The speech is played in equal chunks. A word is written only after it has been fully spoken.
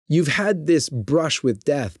You've had this brush with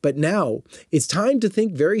death, but now it's time to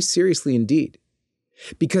think very seriously indeed,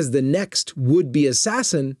 because the next would-be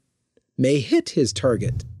assassin may hit his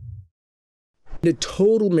target. A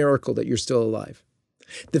total miracle that you're still alive.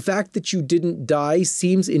 The fact that you didn't die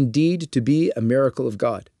seems indeed to be a miracle of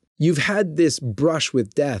God. You've had this brush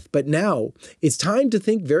with death, but now it's time to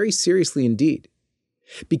think very seriously indeed,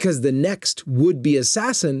 because the next would-be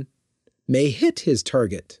assassin may hit his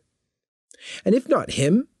target. And if not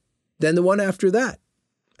him, then the one after that,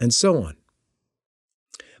 and so on.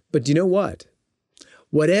 But do you know what?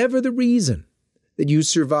 Whatever the reason that you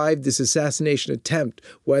survived this assassination attempt,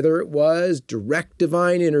 whether it was direct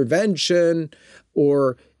divine intervention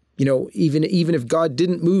or, even if God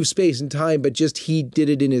didn't move space and time, but just he did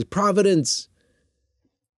it in his providence,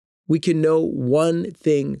 we can know one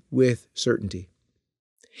thing with certainty.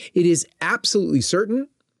 It is absolutely certain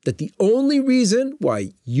that the only reason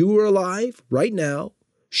why you are alive right now,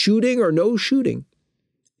 shooting or no shooting,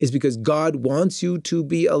 is because God wants you to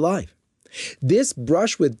be alive. This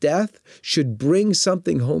brush with death should bring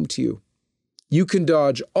something home to you. You can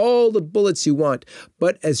dodge all the bullets you want,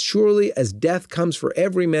 but as surely as death comes for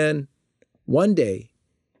every man, one day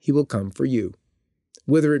he will come for you,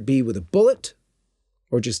 whether it be with a bullet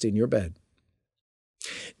or just in your bed.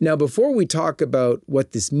 Now, before we talk about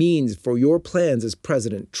what this means for your plans as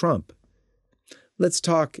President Trump, let's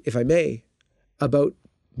talk, if I may, about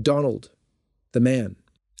Donald, the man.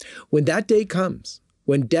 When that day comes,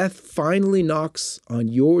 when death finally knocks on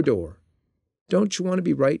your door, don't you want to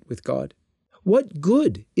be right with God? What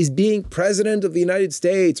good is being president of the United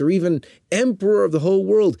States or even emperor of the whole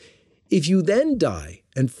world if you then die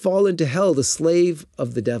and fall into hell, the slave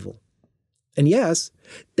of the devil? And yes,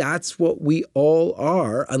 that's what we all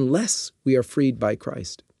are unless we are freed by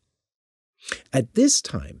Christ. At this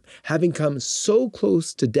time, having come so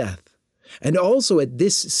close to death, and also at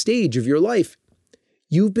this stage of your life,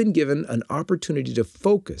 you've been given an opportunity to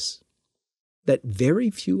focus that very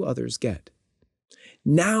few others get.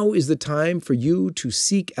 Now is the time for you to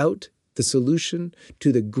seek out the solution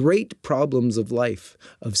to the great problems of life,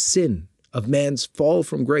 of sin, of man's fall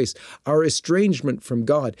from grace, our estrangement from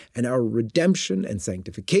God, and our redemption and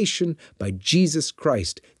sanctification by Jesus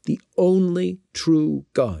Christ, the only true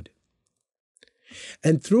God.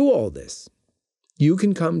 And through all this, you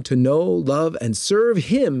can come to know, love, and serve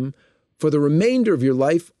him for the remainder of your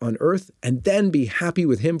life on earth, and then be happy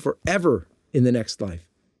with him forever in the next life.